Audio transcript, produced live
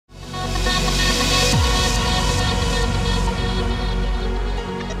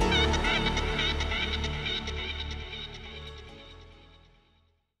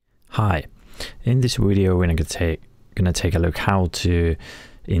Hi, in this video we're gonna take a look how to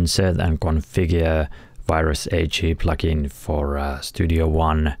insert and configure VirusHC plugin for Studio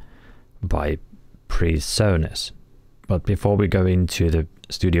One by PreSonus. But before we go into the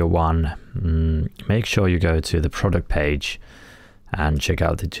Studio One, make sure you go to the product page and check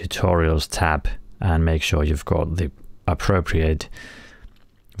out the tutorials tab and make sure you've got the appropriate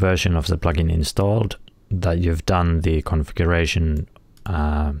version of the plugin installed, that you've done the configuration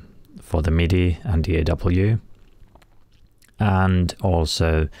for the Midi and DAW, and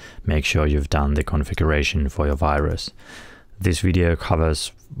also make sure you've done the configuration for your virus. This video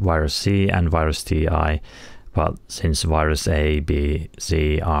covers Virus C and Virus TI, but since Virus A, B,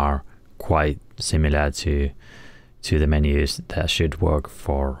 C are quite similar to the menus, that should work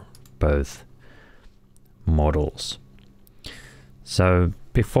for both models. So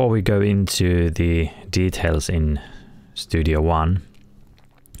before we go into the details in Studio One,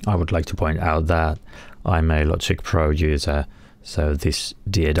 I would like to point out that I'm a Logic Pro user, so this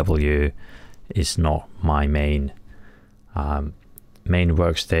DAW is not my main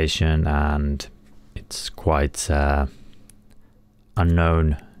workstation, and it's quite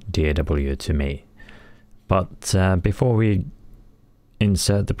unknown DAW to me. But before we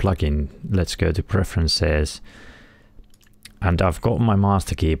insert the plugin, let's go to Preferences, and I've got my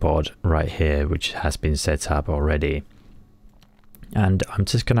master keyboard right here, which has been set up already. And I'm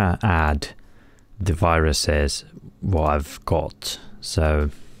just gonna add the viruses what I've got. So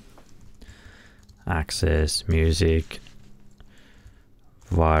Access Music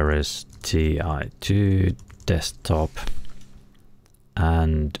Virus TI2 desktop,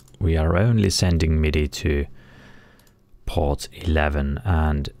 and we are only sending MIDI to port 11,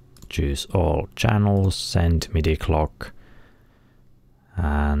 and choose all channels, send MIDI clock,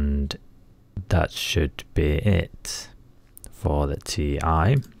 and that should be it for the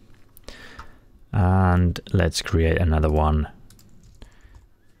TI. And let's create another one,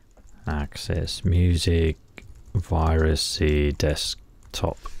 Access Music Virus C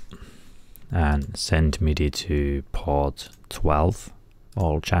desktop, and send MIDI to port 12,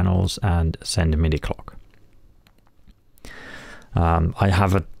 all channels, and send MIDI clock. I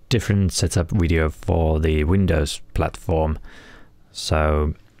have a different setup video for the Windows platform,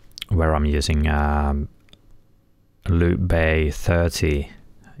 so where I'm using Loop Bay 30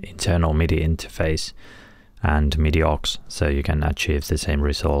 internal MIDI interface and MIDI aux, so you can achieve the same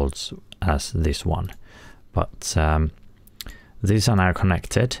results as this one. But these are now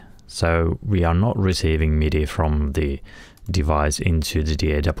connected, so we are not receiving MIDI from the device into the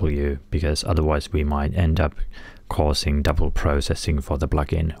DAW, because otherwise we might end up causing double processing for the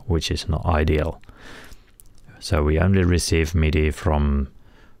plugin, which is not ideal. So we only receive MIDI from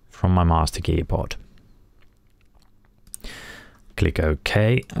my master keyboard. Click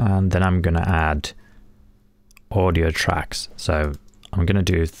OK, and then I'm gonna add audio tracks. So I'm gonna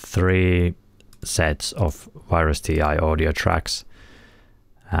do 3 sets of Virus TI audio tracks,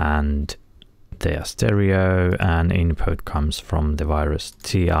 and they are stereo, and input comes from the Virus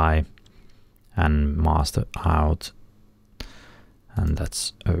TI and master out, and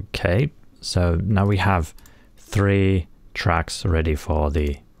that's okay. So now we have 3 tracks ready for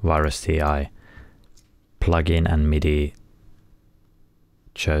the Virus TI plugin and MIDI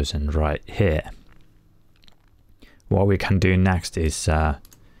chosen right here. What we can do next is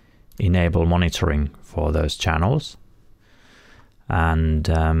enable monitoring for those channels, and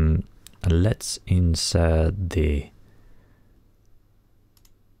let's insert the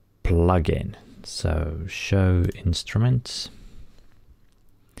plugin. So show instruments,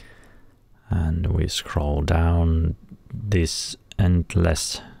 and we scroll down this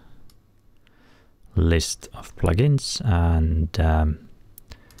endless list of plugins, and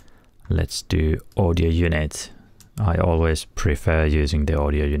let's do AudioUnit. I always prefer using the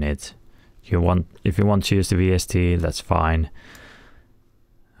AudioUnit. If you want to use the VST, that's fine.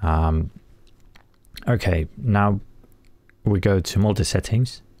 Okay, now we go to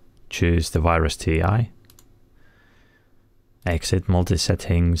multi-settings, choose the Virus TI, exit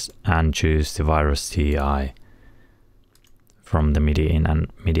multi-settings, and choose the Virus TI from the MIDI in and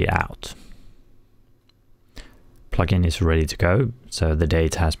MIDI out. Plugin is ready to go, so the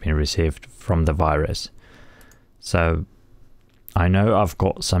data has been received from the virus. So I know I've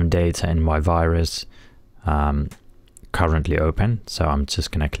got some data in my virus currently open, so I'm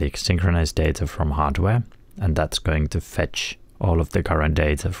just gonna click synchronize data from hardware, and that's going to fetch all of the current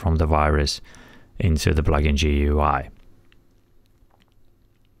data from the virus into the plugin GUI.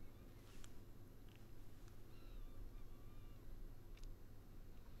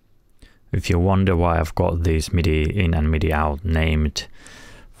 If you wonder why I've got these MIDI in and MIDI out named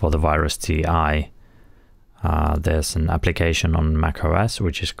for the Virus TI, there's an application on macOS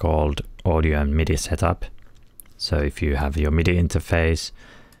which is called Audio and MIDI Setup. So if you have your MIDI interface,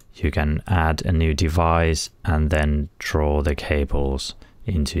 you can add a new device and then draw the cables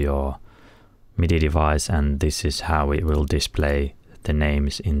into your MIDI device, and this is how it will display the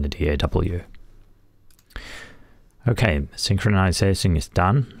names in the DAW. Okay, synchronization is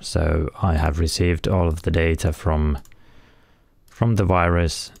done, so I have received all of the data from the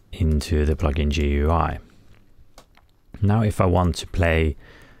virus into the plugin GUI. Now if I want to play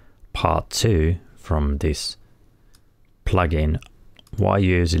part 2 from this plugin, what I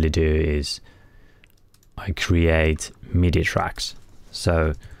usually do is I create MIDI tracks.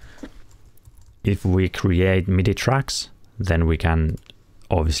 So if we create MIDI tracks, then we can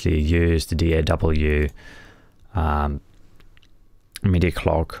obviously use the DAW MIDI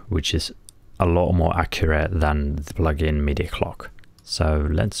clock, which is a lot more accurate than the plugin MIDI clock. So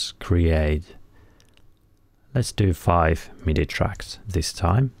let's do 5 MIDI tracks this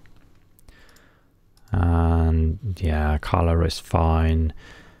time. And yeah, color is fine.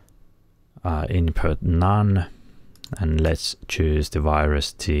 Input none. And let's choose the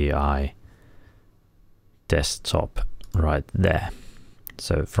Virus TI desktop right there.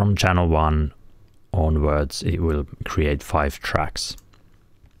 So from channel 1 onwards, it will create 5 tracks.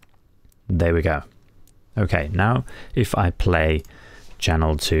 There we go. Okay, now if I play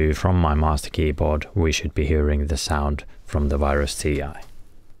channel 2 from my master keyboard, we should be hearing the sound from the Virus TI.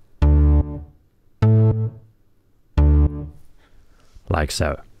 Like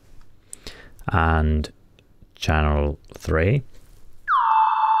so. And channel 3.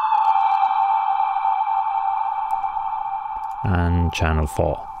 And channel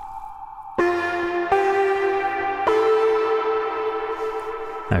 4.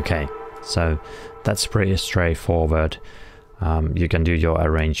 Okay, so that's pretty straightforward. You can do your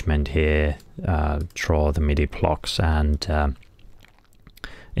arrangement here, draw the MIDI blocks, and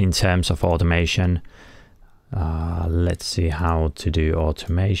in terms of automation, let's see how to do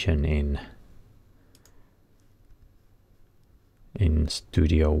automation in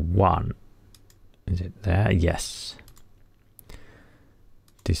Studio One. Is it there? Yes.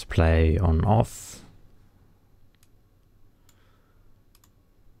 Display on off.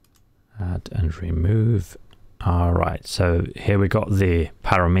 Add and remove. Alright, so here we got the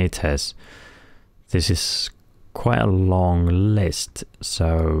parameters. This is quite a long list,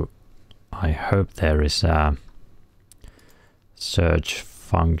 so I hope there is a search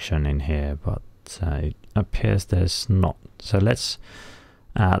function in here, but it appears there's not. So let's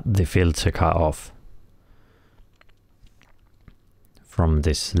add the filter cutoff from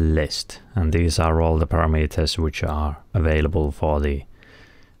this list, and these are all the parameters which are available for the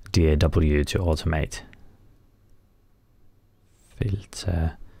DAW to automate.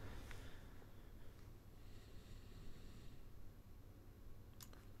 Filter.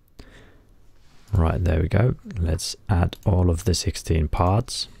 Right, there we go. Let's add all of the 16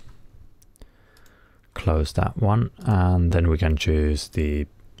 parts. Close that one, and then we can choose the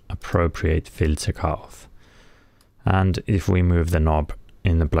appropriate filter cutoff. And if we move the knob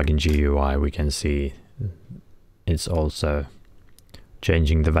in the plugin GUI, we can see it's also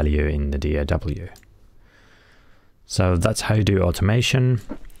changing the value in the DAW. So that's how you do automation.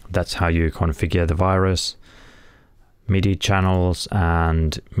 That's how you configure the virus, MIDI channels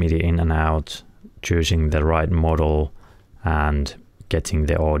and MIDI in and out, choosing the right model and getting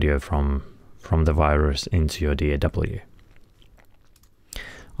the audio from the virus into your DAW.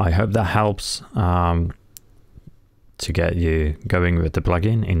 I hope that helps to get you going with the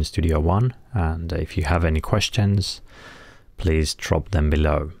plugin in Studio One, and if you have any questions, please drop them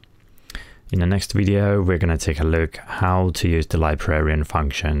below. In the next video, we're going to take a look how to use the Librarian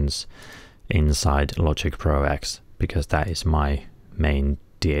functions inside Logic Pro X, because that is my main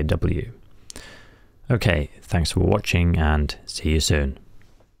DAW. Okay, thanks for watching and see you soon.